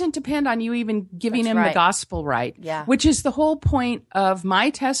it doesn't depend on you even giving That's him right. the gospel right. Yeah. Which is the whole point of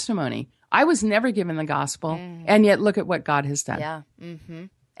my testimony. I was never given the gospel, and yet look at what God has done. Yeah.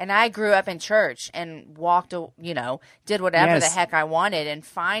 And I grew up in church and walked, did whatever the heck I wanted. And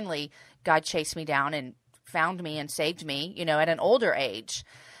finally, God chased me down and found me and saved me, at an older age.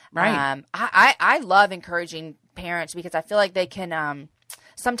 Right. I love encouraging parents because I feel like they can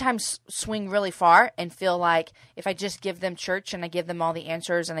sometimes swing really far and feel like if I just give them church and I give them all the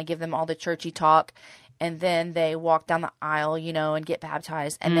answers and I give them all the churchy talk and then they walk down the aisle, and get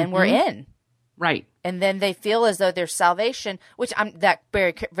baptized and then we're in. Right. And then they feel as though there's salvation, which that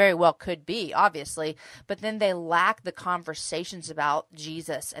very, very well could be, obviously. But then they lack the conversations about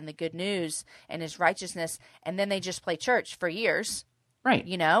Jesus and the good news and his righteousness. And then they just play church for years. Right.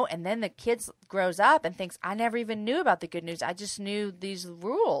 And then the kid grows up and thinks, I never even knew about the good news. I just knew these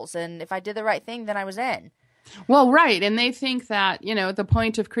rules. And if I did the right thing, then I was in. Well, right. And they think that, the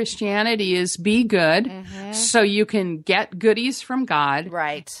point of Christianity is be good so you can get goodies from God.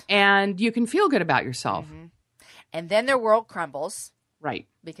 Right. And you can feel good about yourself. And then their world crumbles. Right.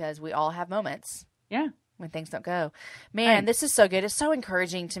 Because we all have moments. Yeah. When things don't go. Man, This is so good. It's so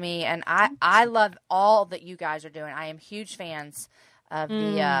encouraging to me. And I love all that you guys are doing. I am huge fans of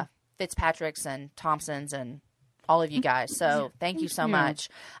the Fitzpatricks and Thompsons and all of you guys. So thank you so much.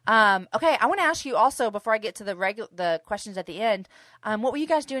 Okay, I want to ask you also, before I get to the questions at the end, what were you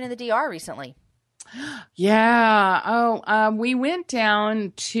guys doing in the DR recently? Yeah. We went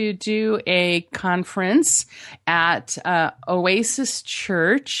down to do a conference at Oasis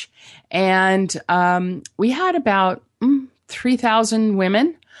Church, and we had about 3,000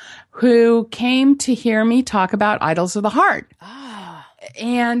 women who came to hear me talk about idols of the heart.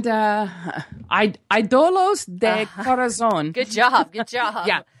 And idolos de corazón. Good job. Good job.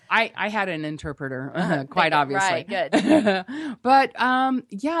 Yeah. I had an interpreter, quite obviously. Right, good. But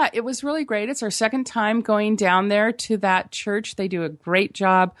yeah, it was really great. It's our second time going down there to that church. They do a great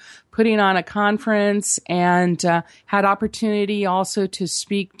job putting on a conference, and had opportunity also to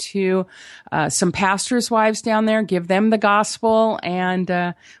speak to some pastors' wives down there, give them the gospel,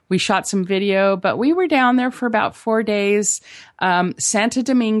 and we shot some video. But we were down there for about 4 days. Santo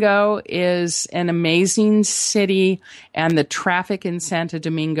Domingo is an amazing city, and the traffic in Santo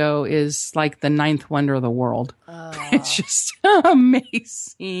Domingo is like the ninth wonder of the world. It's just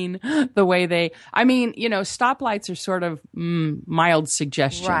amazing the way stoplights are sort of mild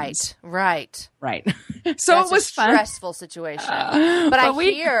suggestions. Right. So That's it was a fun. stressful situation. But I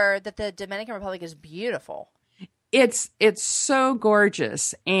hear that the Dominican Republic is beautiful. It's so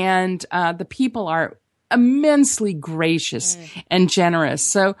gorgeous, and the people are immensely gracious and generous.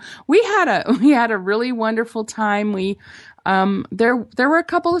 So we had a really wonderful time. We there were a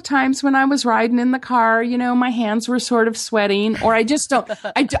couple of times when I was riding in the car, my hands were sort of sweating, or I just don't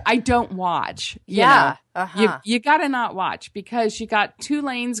I don't watch. You know. You got to not watch, because you got 2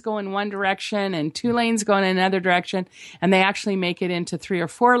 lanes going one direction and 2 lanes going in another direction, and they actually make it into 3 or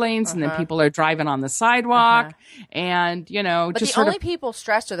 4 lanes, and then people are driving on the sidewalk, and But just the only people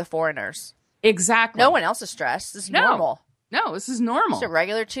stressed are the foreigners. Exactly. No one else is stressed. This is normal. No, this is normal. It's a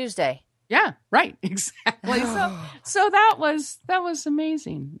regular Tuesday. Yeah, right. Exactly. So that was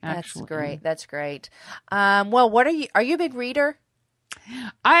amazing, actually. That's great. Well, are you a big reader?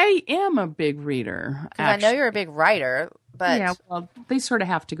 I am a big reader. I know you're a big writer, but yeah, well, they sort of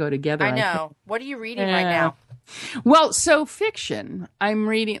have to go together. I know. What are you reading right now? Well, so fiction. I'm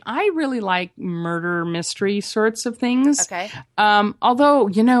reading. I really like murder mystery sorts of things. Okay. Although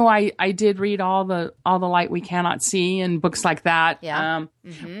I did read all the Light We Cannot See and books like that. Yeah.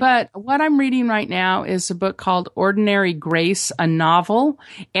 But what I'm reading right now is a book called Ordinary Grace, a novel,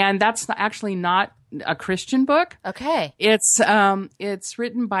 and that's actually not a Christian book. Okay. It's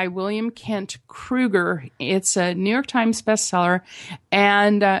written by William Kent Kruger. It's a New York Times bestseller,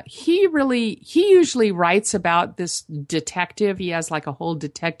 and he usually writes about this detective. He has like a whole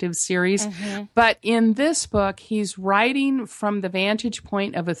detective series, but in this book, he's writing from the vantage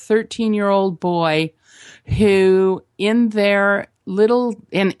point of a 13-year-old boy who, in their little,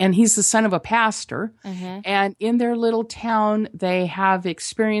 and he's the son of a pastor, and in their little town, they have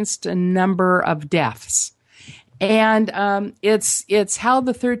experienced a number of deaths. And it's how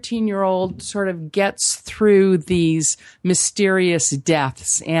the 13-year-old sort of gets through these mysterious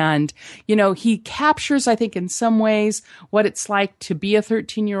deaths. And, he captures, I think, in some ways, what it's like to be a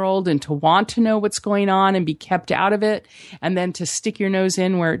 13-year-old and to want to know what's going on and be kept out of it, and then to stick your nose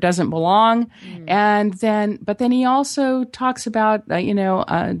in where it doesn't belong. But then he also talks about,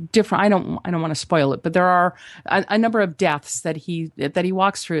 different, I don't want to spoil it, but there are a number of deaths that he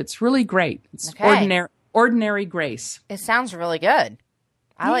walks through. It's really great. It's Ordinary Grace. It sounds really good.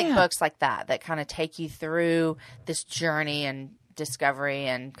 I like books like that kind of take you through this journey and discovery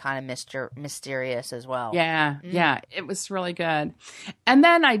and kind of mysterious as well. Yeah, it was really good. And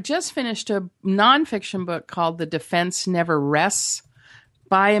then I just finished a nonfiction book called The Defense Never Rests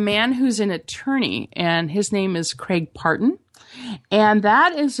by a man who's an attorney, and his name is Craig Parton. And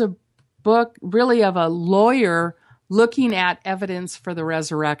that is a book really of a lawyer looking at evidence for the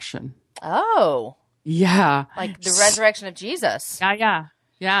resurrection. Oh. Yeah. Like the resurrection of Jesus.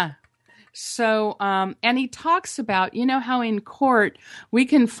 Yeah. So, and he talks about, how in court we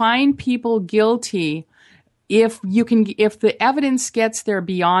can find people guilty if the evidence gets there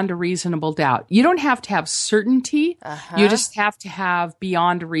beyond a reasonable doubt. You don't have to have certainty. You just have to have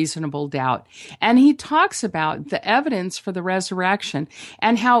beyond a reasonable doubt. And he talks about the evidence for the resurrection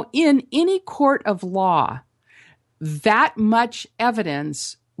and how in any court of law, that much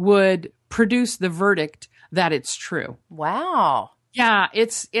evidence would produce the verdict that it's true. Wow. Yeah,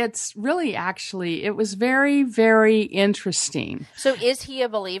 it's really actually, it was very, very interesting. So is he a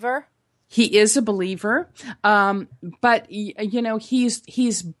believer? He is a believer. But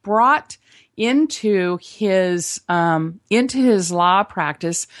he's brought into his law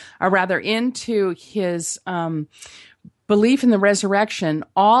practice, or rather into his belief in the resurrection,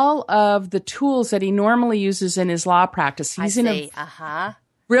 all of the tools that he normally uses in his law practice. He's in a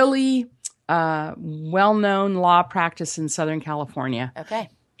really well-known law practice in Southern California. Okay.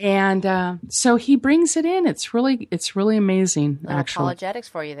 And so he brings it in. It's really amazing, actually. Apologetics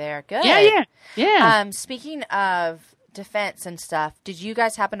for you there. Good. Yeah. Speaking of defense and stuff, did you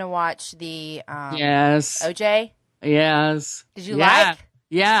guys happen to watch the Yes. OJ? Yes. Did you like?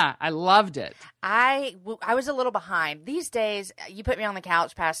 Yeah, I loved it. I was a little behind. These days, you put me on the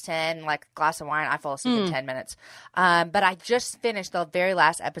couch past 10, like a glass of wine, I fall asleep in 10 minutes. But I just finished the very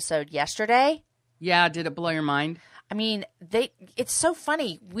last episode yesterday. Yeah, did it blow your mind? I mean, it's so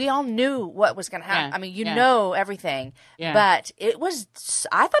funny. We all knew what was going to happen. Yeah, I mean, you know everything. Yeah. But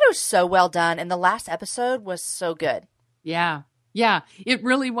I thought it was so well done. And the last episode was so good. Yeah. Yeah, it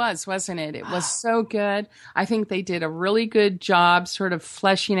really was, wasn't it? It was so good. I think they did a really good job sort of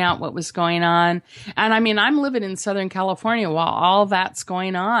fleshing out what was going on. And I mean, I'm living in Southern California while all that's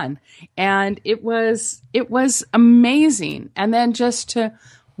going on. And it was amazing. And then just to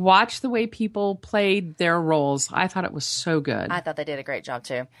watch the way people played their roles, I thought it was so good. I thought they did a great job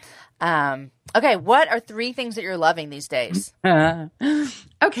too. Okay, what are 3 things that you're loving these days?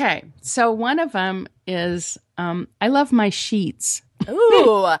 Okay, so one of them is I love my sheets.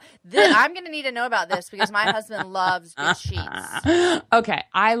 Ooh, I'm going to need to know about this because my husband loves good sheets. Okay,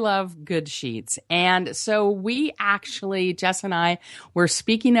 I love good sheets. And so we actually, Jess and I, were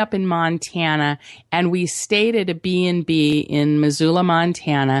speaking up in Montana, and we stayed at a B&B in Missoula,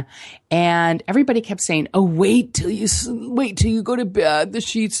 Montana, and everybody kept saying, "Oh, wait till you go to bed, the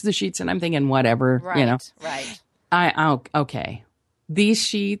sheets." And I'm thinking, whatever, right, Right. Okay. These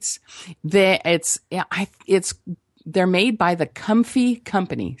sheets, they're made by the Comfy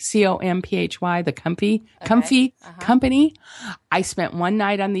Company, Comphy, the Comfy Company. I spent one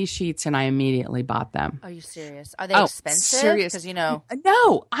night on these sheets and I immediately bought them. Are you serious? Are they expensive? Serious? Because, you know.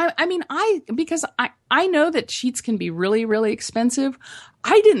 No, because I know that sheets can be really, really expensive.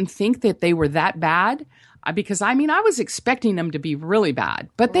 I didn't think that they were that bad. Because I was expecting them to be really bad,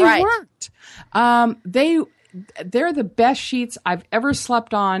 but they weren't. They're the best sheets I've ever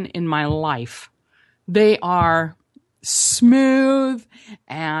slept on in my life. They are smooth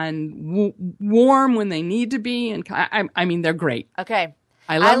and warm when they need to be, and they're great. Okay,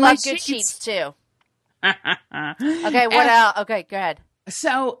 I love good sheets too. Okay, what else? Okay, go ahead.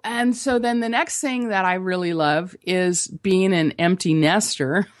 So then the next thing that I really love is being an empty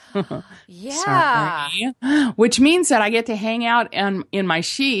nester. Yeah. Sorry. Which means that I get to hang out in my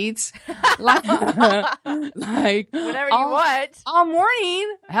sheets like whenever you want. All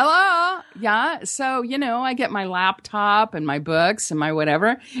morning. Hello. Yeah. So, I get my laptop and my books and my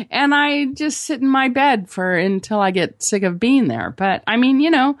whatever, and I just sit in my bed until I get sick of being there. But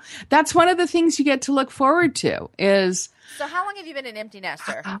that's one of the things you get to look forward to is. So how long have you been an empty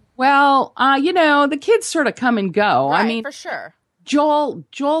nester? Well, the kids sort of come and go. Right, for sure. Joel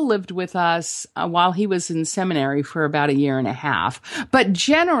lived with us while he was in seminary for about a year and a half. But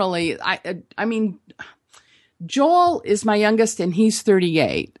generally, Joel is my youngest and he's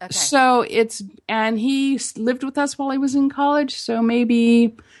 38. Okay. So and he lived with us while he was in college. So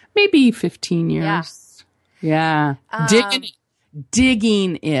maybe 15 years. Yeah.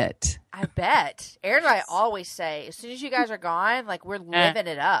 Digging it. I bet. Aaron and I always say, as soon as you guys are gone, we're living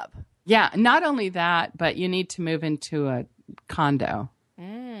it up. Yeah. Not only that, but you need to move into a condo.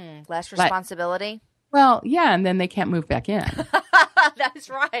 Less responsibility. Well, yeah, and then they can't move back in. That's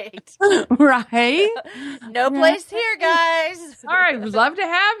right. Right? No place here, guys. Sorry, would love to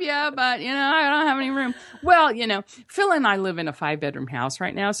have you, but I don't have any room. Well, Phil and I live in a 5-bedroom house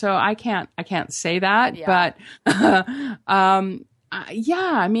right now, so I can't say that. Yeah. But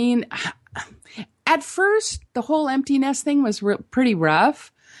at first the whole empty nest thing was pretty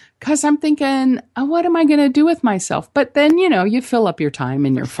rough. Because I'm thinking, what am I going to do with myself? But then, you fill up your time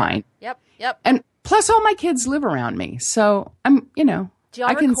and you're fine. Yep. And plus all my kids live around me. So I'm, Do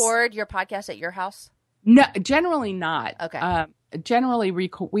y'all record your podcast at your house? No, generally not. Okay. Generally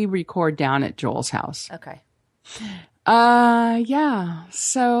we record down at Joel's house. Okay. Yeah.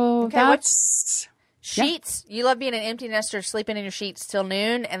 So that's... Sheets. You love being an empty nester, sleeping in your sheets till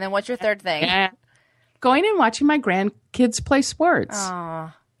noon. And then what's your third thing? Yeah. Going and watching my grandkids play sports.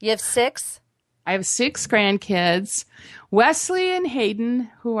 Aww. You have 6? I have 6 grandkids. Wesley and Hayden,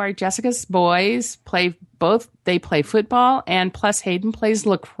 who are Jessica's boys, play football, and plus Hayden plays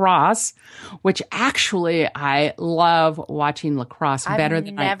lacrosse, which actually I love watching lacrosse better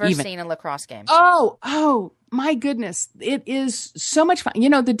than I've never seen a lacrosse game. Oh, my goodness. It is so much fun.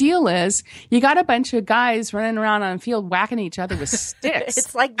 The deal is you got a bunch of guys running around on the field whacking each other with sticks.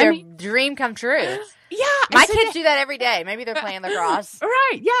 It's like their dream come true. Yeah. My kids do that every day. Maybe they're playing lacrosse.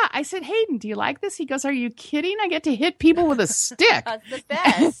 Right. Yeah. I said, Hayden, do you like this? He goes, are you kidding? I get to hit people with a stick. That's the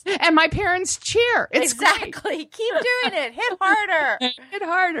best. And my parents cheer. It's exactly. Great. Keep doing it. Hit harder. Hit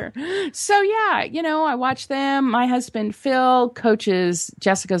harder. So, yeah, I watch them. My husband, Phil, coaches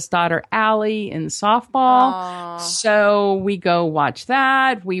Jessica's daughter, Allie, in softball. Aww. So we go watch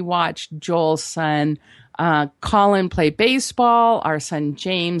that. We watch Joel's son, Colin, play baseball. Our son,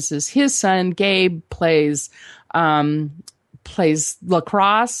 James, is his son. Gabe plays lacrosse,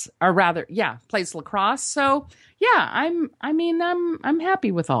 or rather, plays lacrosse. So, yeah, I'm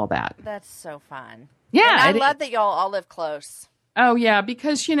happy with all that. That's so fun. Yeah. And I love that y'all all live close. Oh, yeah,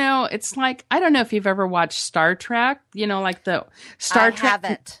 because, it's like, I don't know if you've ever watched Star Trek, like the Star Trek. I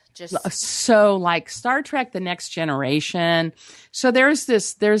haven't. So like Star Trek, The Next Generation. So there's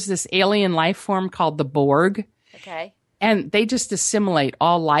this alien life form called the Borg. Okay. And they just assimilate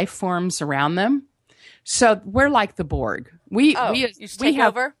all life forms around them. So we're like the Borg. We take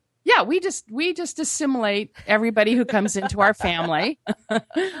over? Yeah, we just assimilate everybody who comes into our family,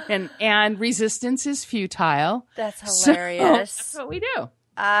 and resistance is futile. That's hilarious. So that's what we do.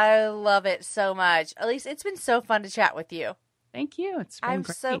 I love it so much. Elyse, it's been so fun to chat with you. Thank you. It's been I'm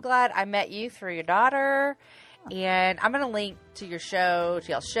great. so glad I met you through your daughter. And I'm going to link to your show,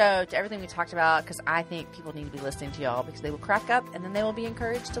 to y'all's show, to everything we talked about, because I think people need to be listening to y'all because they will crack up and then they will be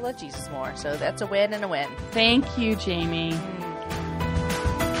encouraged to love Jesus more. So that's a win and a win. Thank you, Jamie.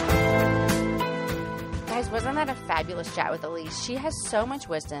 Guys, wasn't that a fabulous chat with Elyse? She has so much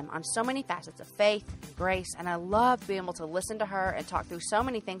wisdom on so many facets of faith and grace, and I love being able to listen to her and talk through so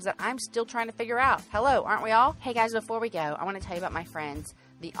many things that I'm still trying to figure out. Hello, aren't we all? Hey guys, before we go, I want to tell you about my friends,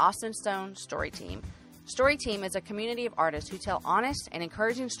 the Austin Stone Story Team. Story Team is a community of artists who tell honest and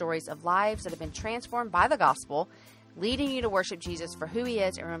encouraging stories of lives that have been transformed by the gospel, leading you to worship Jesus for who he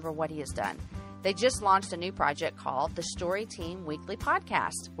is and remember what he has done. They just launched a new project called the Story Team Weekly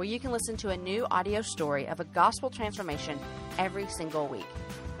Podcast, where you can listen to a new audio story of a gospel transformation every single week.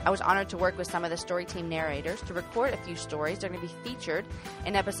 I was honored to work with some of the Story Team narrators to record a few stories. They're going to be featured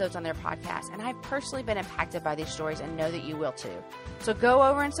in episodes on their podcast, and I've personally been impacted by these stories and know that you will too. So go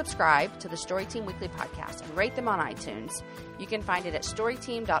over and subscribe to the Story Team Weekly Podcast and rate them on iTunes. You can find it at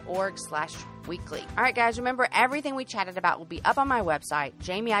storyteam.org/weekly. All right, guys, remember everything we chatted about will be up on my website,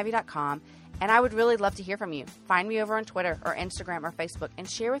 jamieivey.com. And I would really love to hear from you. Find me over on Twitter or Instagram or Facebook and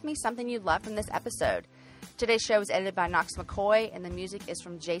share with me something you loved from this episode. Today's show is edited by Knox McCoy and the music is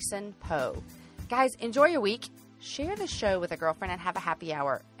from Jason Poe. Guys, enjoy your week. Share the show with a girlfriend and have a happy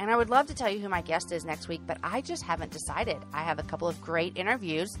hour. And I would love to tell you who my guest is next week, but I just haven't decided. I have a couple of great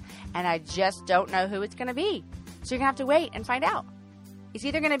interviews and I just don't know who it's going to be. So you're going to have to wait and find out. It's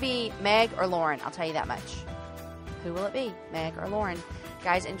either going to be Meg or Lauren, I'll tell you that much. Who will it be, Meg or Lauren?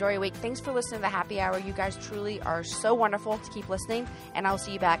 Guys, enjoy your week. Thanks for listening to the Happy Hour. You guys truly are so wonderful to keep listening, and I'll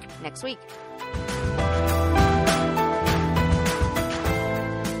see you back next week.